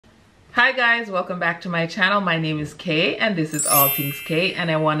Hi guys, welcome back to my channel. My name is Kay and this is All Things Kay, and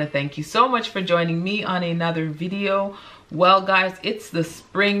I want to thank you so much for joining me on another video. Well guys, it's the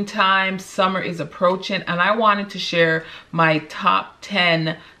springtime, summer is approaching, and I wanted to share my top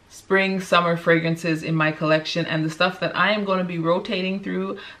 10 spring summer fragrances in my collection and the stuff that I am going to be rotating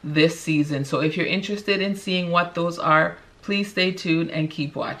through this season. So if you're interested in seeing what those are, please stay tuned and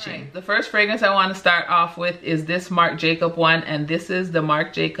keep watching. Right. The first fragrance I want to start off with is this Marc Jacobs one, and this is the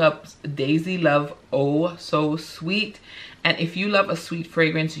Marc Jacobs Daisy Love Oh So Sweet. And if you love a sweet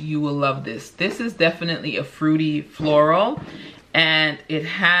fragrance, you will love this. This is definitely a fruity floral, and it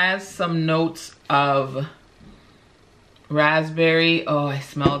has some notes of raspberry. Oh, I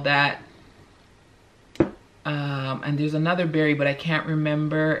smelled that. And there's another berry, but I can't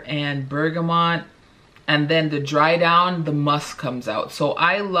remember, and bergamot. And then the dry down, the musk comes out. So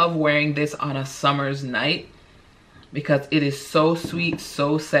I love wearing this on a summer's night because it is so sweet,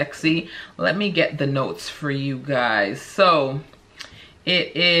 so sexy. Let me get the notes for you guys. So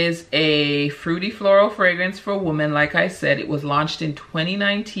it is a fruity floral fragrance for women. Like I said, it was launched in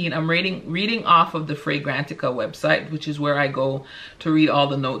 2019. I'm reading off of the Fragrantica website, which is where I go to read all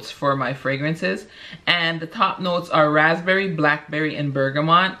the notes for my fragrances. And the top notes are raspberry, blackberry, and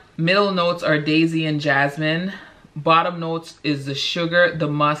bergamot. Middle notes are daisy and jasmine. Bottom notes is the sugar, the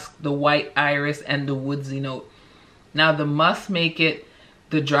musk, the white iris, and the woodsy note. Now the musk make it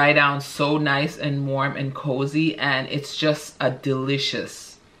the dry down so nice and warm and cozy, and it's just a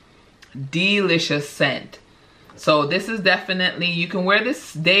delicious scent. So this is definitely, you can wear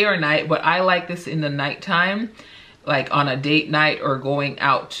this day or night, but I like this in the nighttime, like on a date night or going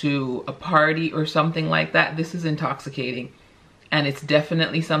out to a party or something like that. This is intoxicating. And it's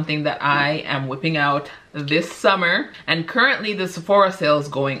definitely something that I am whipping out this summer. And currently the Sephora sale is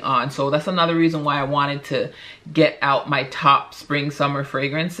going on. So that's another reason why I wanted to get out my top spring summer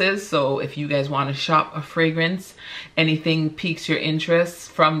fragrances. So if you guys want to shop a fragrance, anything piques your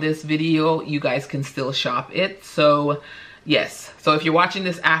interest from this video, you guys can still shop it. So yes, so if you're watching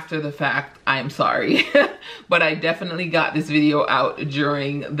this after the fact, I'm sorry. But I definitely got this video out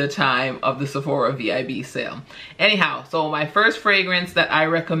during the time of the Sephora VIB sale. Anyhow, so my first fragrance that I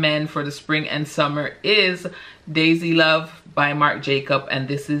recommend for the spring and summer is Daisy Love by Marc Jacobs, and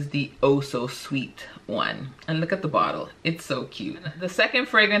this is the Oh So Sweet one. And look at the bottle, it's so cute. The second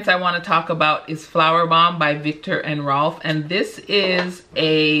fragrance I want to talk about is Flowerbomb by Viktor and Rolf, and this is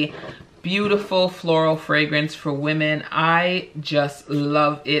a beautiful floral fragrance for women. I just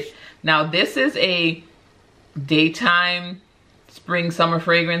love it. Now this is a daytime spring summer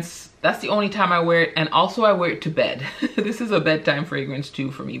fragrance. That's the only time I wear it, and also I wear it to bed. This is a bedtime fragrance too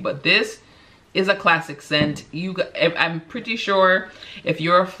for me, but this is a classic scent. I'm pretty sure if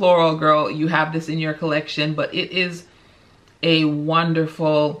you're a floral girl, you have this in your collection, but it is a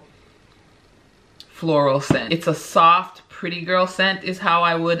wonderful floral scent. It's a soft, pretty girl scent is how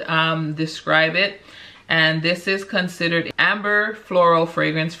I would describe it. And this is considered amber floral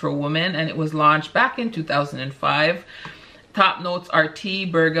fragrance for women, and it was launched back in 2005. Top notes are tea,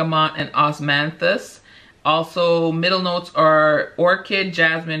 bergamot, and osmanthus. Also middle notes are orchid,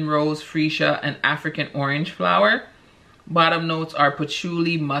 jasmine, rose, freesia, and African orange flower. Bottom notes are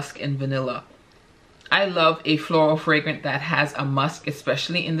patchouli, musk, and vanilla. I love a floral fragrance that has a musk,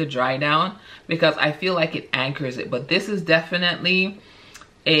 especially in the dry down, because I feel like it anchors it. But this is definitely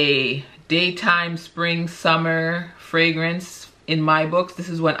a daytime spring summer fragrance in my books. This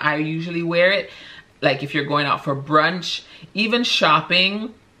is when I usually wear it, like if you're going out for brunch, even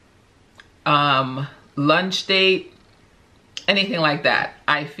shopping, lunch date, anything like that.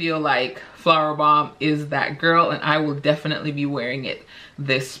 I feel like Flowerbomb is that girl, and I will definitely be wearing it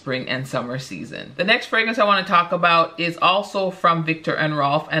this spring and summer season. The next fragrance I want to talk about is also from Viktor and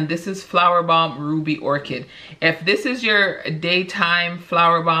Rolf, and this is Flowerbomb Ruby Orchid. If this is your daytime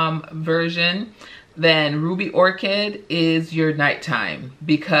Flowerbomb version, then Ruby Orchid is your nighttime,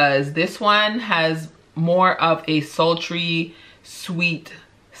 because this one has more of a sultry, sweet,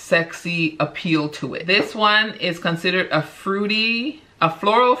 sexy appeal to it. This one is considered a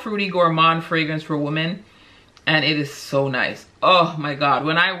floral fruity gourmand fragrance for women, and it is so nice. Oh my god,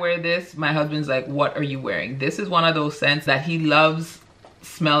 when I wear this, my husband's like, what are you wearing? This is one of those scents that he loves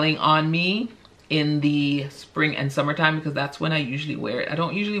smelling on me in the spring and summertime, because that's when I usually wear it. I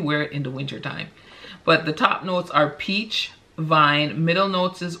don't usually wear it in the winter time. But the top notes are peach, vine, middle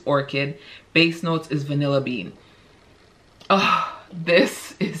notes is orchid, base notes is vanilla bean. Oh,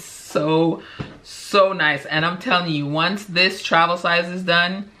 this is so nice. And I'm telling you, once this travel size is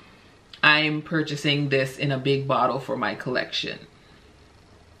done, I'm purchasing this in a big bottle for my collection.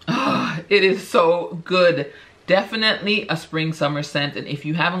 Oh, it is so good. Definitely a spring summer scent, and if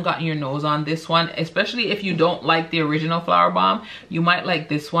you haven't gotten your nose on this one, especially if you don't like the original Flowerbomb, you might like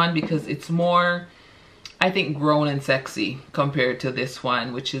this one because it's more, I think, grown and sexy compared to this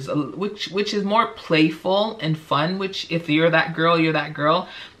one, which is which is more playful and fun, which if you're that girl, you're that girl.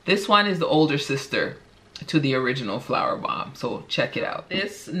 This one is the older sister to the original Flowerbomb, so check it out.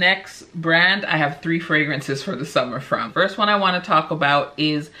 This next brand, I have 3 fragrances for the summer from. First one I want to talk about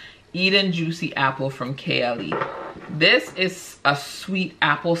is Eden Juicy Apple from KAYALI. This is a sweet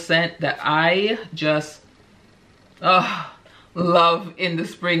apple scent that I just love in the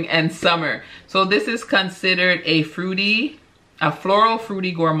spring and summer. So this is considered a floral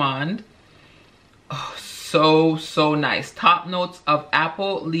fruity gourmand. Oh, so nice. Top notes of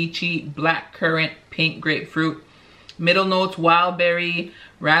apple, lychee, black currant, pink grapefruit. Middle notes wild berry,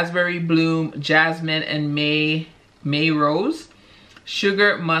 raspberry bloom, jasmine, and May rose.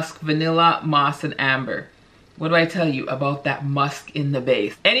 Sugar, musk, vanilla, moss, and amber. What do I tell you about that musk in the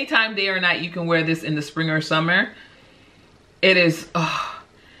base? Anytime, day or night, you can wear this in the spring or summer. It is,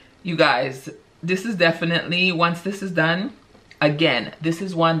 you guys, this is definitely, once this is done, again, this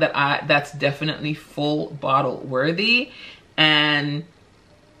is one that's definitely full bottle worthy. And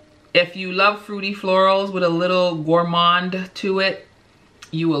if you love fruity florals with a little gourmand to it,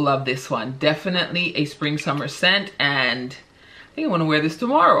 you will love this one. Definitely a spring summer scent, and I think I want to wear this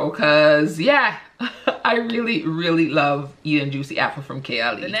tomorrow because, yeah, I really love Eden Juicy Apple from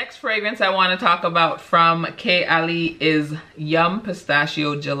KAYALI. The next fragrance I want to talk about from KAYALI is Yum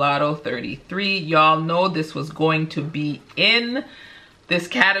Pistachio Gelato 33. Y'all know this was going to be in this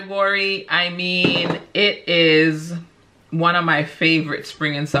category. I mean, it is one of my favorite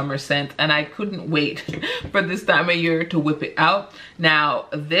spring and summer scents, and I couldn't wait for this time of year to whip it out. Now,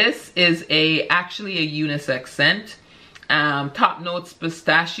 this is actually a unisex scent. Top notes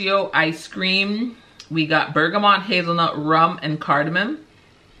pistachio, ice cream. We got bergamot, hazelnut, rum, and cardamom.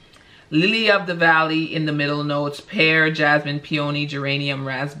 Lily of the Valley in the middle notes, pear, jasmine, peony, geranium,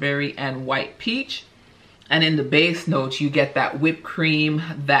 raspberry, and white peach. And in the base notes, you get that whipped cream,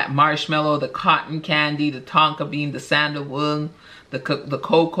 that marshmallow, the cotton candy, the tonka bean, the sandalwood, the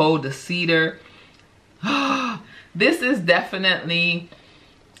cocoa, the cedar. This is definitely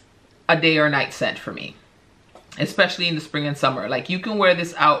a day or night scent for me, especially in the spring and summer. Like, you can wear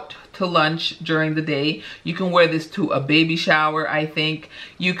this out to lunch during the day. You can wear this to a baby shower, I think.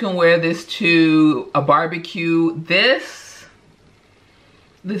 You can wear this to a barbecue. This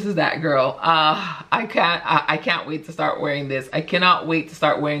is that girl. I can't wait to start wearing this. I cannot wait to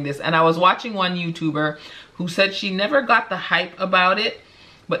start wearing this. And I was watching one YouTuber who said she never got the hype about it,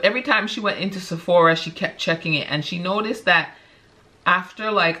 but every time she went into Sephora, she kept checking it, and she noticed that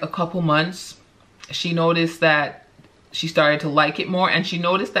after like a couple months, she noticed that she started to like it more, and she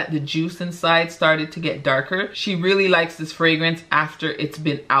noticed that the juice inside started to get darker. She really likes this fragrance after it's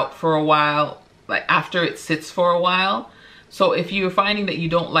been out for a while, like after it sits for a while. So if you're finding that you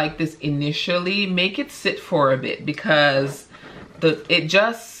don't like this initially, make it sit for a bit, because it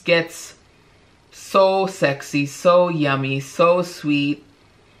just gets so sexy, so yummy, so sweet.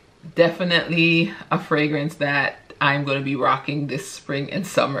 Definitely a fragrance that I'm going to be rocking this spring and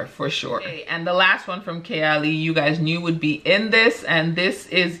summer for sure. Okay, and the last one from KAYALI, you guys knew would be in this, and this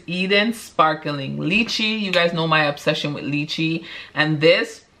is Eden Sparkling Lychee. You guys know my obsession with lychee, and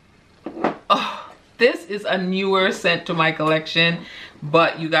this is a newer scent to my collection,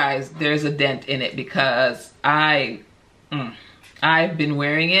 but you guys, there's a dent in it because I've been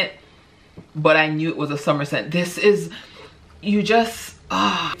wearing it, but I knew it was a summer scent. This is, you just,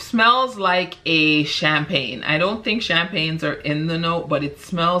 it smells like a champagne. I don't think champagnes are in the note, but it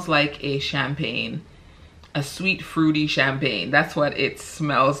smells like a champagne, a sweet fruity champagne. That's what it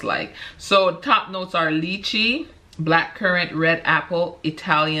smells like. So top notes are lychee, blackcurrant, red apple,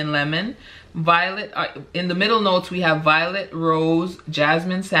 Italian lemon, violet. In the middle notes we have violet, rose,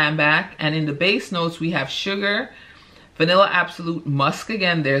 jasmine, sambac, and in the base notes we have sugar, vanilla absolute, musk,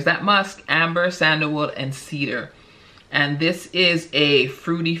 again there's that musk, amber, sandalwood, and cedar. And this is a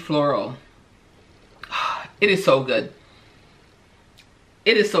fruity floral. It is so good.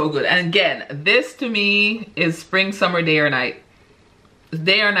 It is so good. And again, this to me is spring, summer, day or night.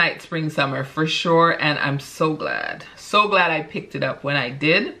 Day or night, spring, summer for sure. And I'm so glad I picked it up when I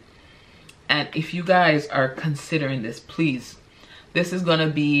did. And if you guys are considering this, please, this is gonna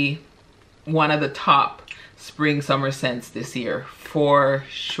be one of the top spring summer scents this year for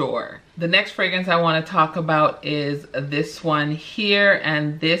sure. The next fragrance I want to talk about is this one here,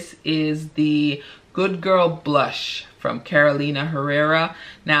 and this is the Good Girl Blush from Carolina Herrera.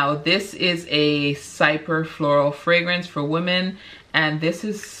 Now this is a cyper floral fragrance for women, and this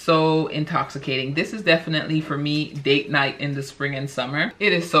is so intoxicating. This is definitely for me date night in the spring and summer.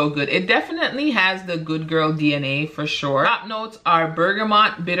 It is so good. It definitely has the good girl DNA for sure. Top notes are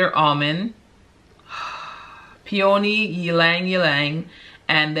bergamot, bitter almond, peony, ylang ylang,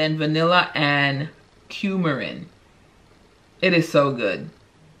 and then vanilla and coumarin. It is so good.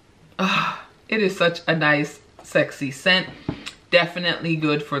 It is such a nice, sexy scent. Definitely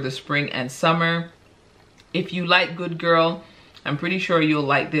good for the spring and summer. If you like good girl, I'm pretty sure you'll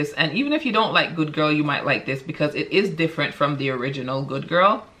like this. And even if you don't like good girl, you might like this because it is different from the original good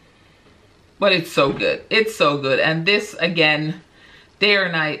girl. But it's so good. It's so good. And this, again, day or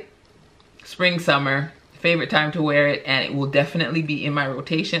night, spring, summer, favorite time to wear it, and it will definitely be in my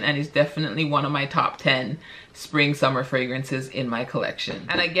rotation, and it's definitely one of my top 10 spring summer fragrances in my collection.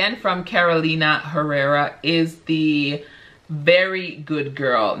 And again, from Carolina Herrera is the Very Good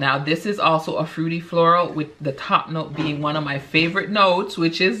Girl. Now this is also a fruity floral, with the top note being one of my favorite notes,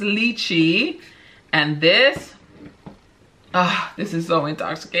 which is lychee. And this is so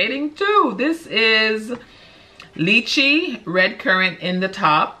intoxicating too. This is lychee, red currant in the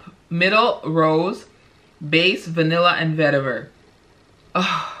top, middle rose, base vanilla and vetiver.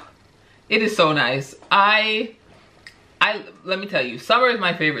 It is so nice. Let me tell you, summer is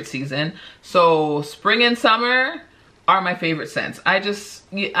my favorite season, so spring and summer are my favorite scents. I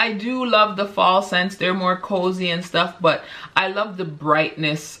do love the fall scents. They're more cozy and stuff, but I love the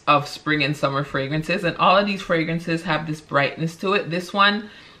brightness of spring and summer fragrances, and all of these fragrances have this brightness to it. This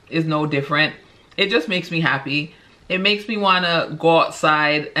one is no different. It just makes me happy. It makes me want to go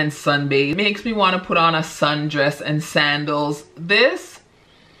outside and sunbathe. It makes me want to put on a sundress and sandals. This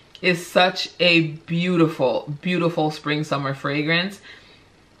is such a beautiful, beautiful spring summer fragrance.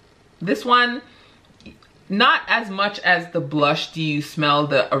 This one, not as much as the blush do you smell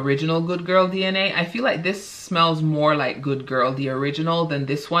the original Good Girl DNA. I feel like this smells more like Good Girl, the original, than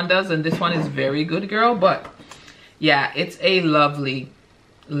this one does. And this one is Very Good Girl. But yeah, it's a lovely,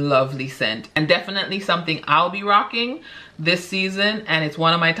 lovely scent, and definitely something I'll be rocking this season, and it's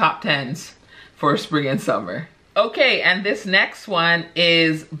one of my top 10s for spring and summer. Okay, and this next one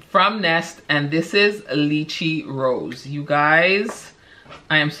is from Nest, and this is Lychee Rose. You guys,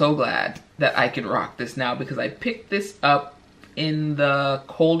 I am so glad that I can rock this now, because I picked this up in the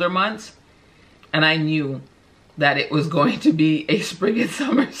colder months and I knew that it was going to be a spring and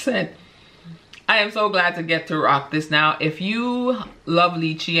summer scent. I am so glad to get to rock this now. If you love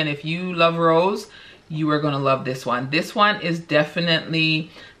lychee and if you love rose, you are gonna love this one. This one is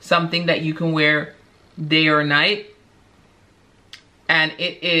definitely something that you can wear day or night, and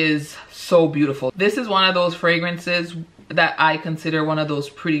it is so beautiful. This is one of those fragrances that I consider one of those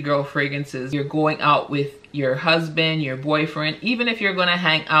pretty girl fragrances. You're going out with your husband, your boyfriend, even if you're gonna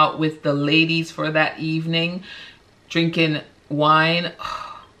hang out with the ladies for that evening, drinking wine.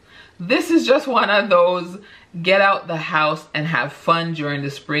 This is just one of those get out the house and have fun during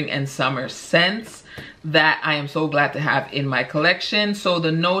the spring and summer scents that I am so glad to have in my collection. So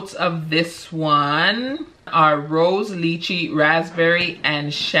the notes of this one are rose, lychee, raspberry,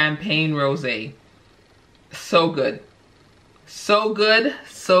 and champagne rosé. So good. So good,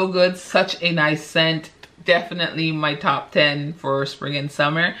 so good. Such a nice scent. Definitely my top 10 for spring and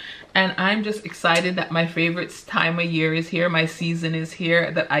summer. And I'm just excited that my favorite time of year is here. My season is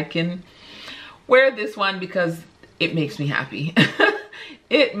here, that I can wear this one because it makes me happy.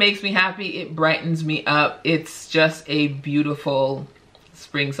 It makes me happy. It brightens me up. It's just a beautiful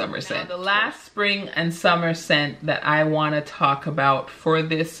spring summer scent. Now, the last spring and summer scent that I want to talk about for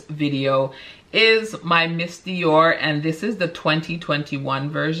this video is my Miss Dior, and this is the 2021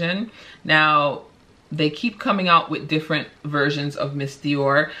 version. Now, they keep coming out with different versions of Miss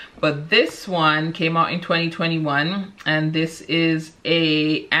Dior, but this one came out in 2021, and this is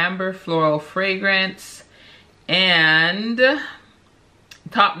a amber floral fragrance, and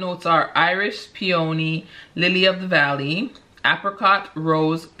top notes are iris, peony, lily of the valley, apricot,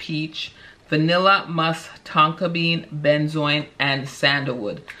 rose, peach, vanilla, musk, tonka bean, benzoin, and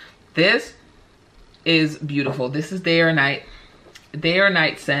sandalwood. This is beautiful. This is day or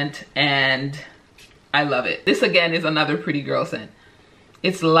night scent, and I love it. This again is another pretty girl scent.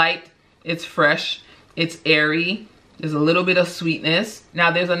 It's light, it's fresh, it's airy, there's a little bit of sweetness.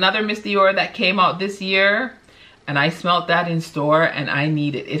 Now there's another Miss Dior that came out this year, and I smelled that in store and I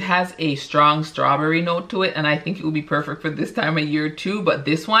need it. It has a strong strawberry note to it, and I think it will be perfect for this time of year too. But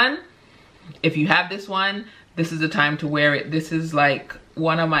this one, if you have this one, this is the time to wear it. This is like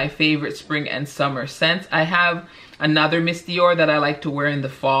one of my favorite spring and summer scents. I have another Miss Dior that I like to wear in the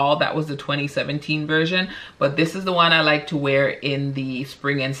fall. That was the 2017 version, but this is the one I like to wear in the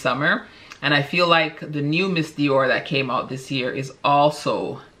spring and summer. And I feel like the new Miss Dior that came out this year is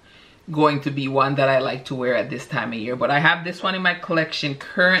also going to be one that I like to wear at this time of year. But I have this one in my collection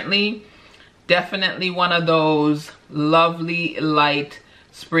currently. Definitely one of those lovely light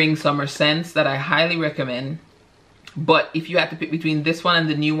spring summer scents that I highly recommend. But if you had to pick between this one and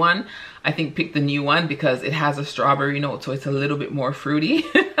the new one, I think pick the new one because it has a strawberry note, so it's a little bit more fruity.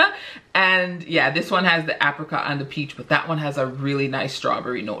 And yeah, this one has the apricot and the peach, but that one has a really nice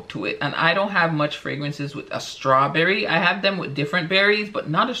strawberry note to it. And I don't have much fragrances with a strawberry. I have them with different berries, but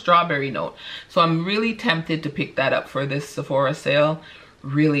not a strawberry note. So I'm really tempted to pick that up for this Sephora sale.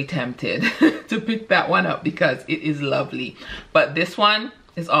 Really tempted to pick that one up because it is lovely. But this one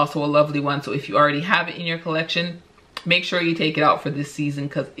is also a lovely one. So if you already have it in your collection, make sure you take it out for this season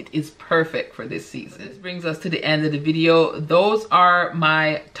because it is perfect for this season. This brings us to the end of the video. Those are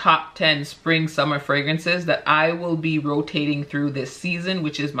my top 10 spring summer fragrances that I will be rotating through this season,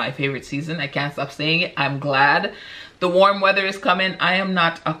 which is my favorite season. I can't stop saying it. I'm glad the warm weather is coming. I am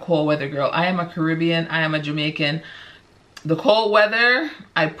not a cold weather girl. I am a Caribbean. I am a Jamaican. The cold weather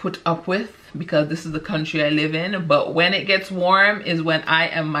I put up with because this is the country I live in, but when it gets warm is when I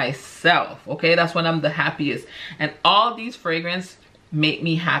am myself, okay? That's when I'm the happiest. And all these fragrances make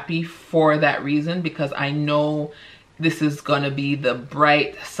me happy for that reason, because I know this is gonna be the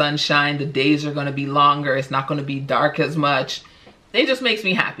bright sunshine, the days are gonna be longer, it's not gonna be dark as much. It just makes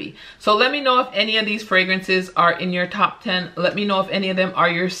me happy. So let me know if any of these fragrances are in your top 10. Let me know if any of them are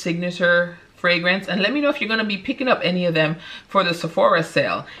your signature fragrance, and let me know if you're going to be picking up any of them for the Sephora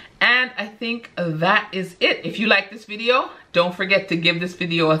sale. And I think that is it. If you like this video, don't forget to give this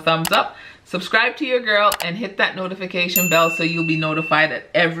video a thumbs up, subscribe to your girl, and hit that notification bell so you'll be notified at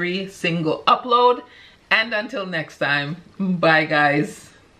every single upload. And until next time, bye guys.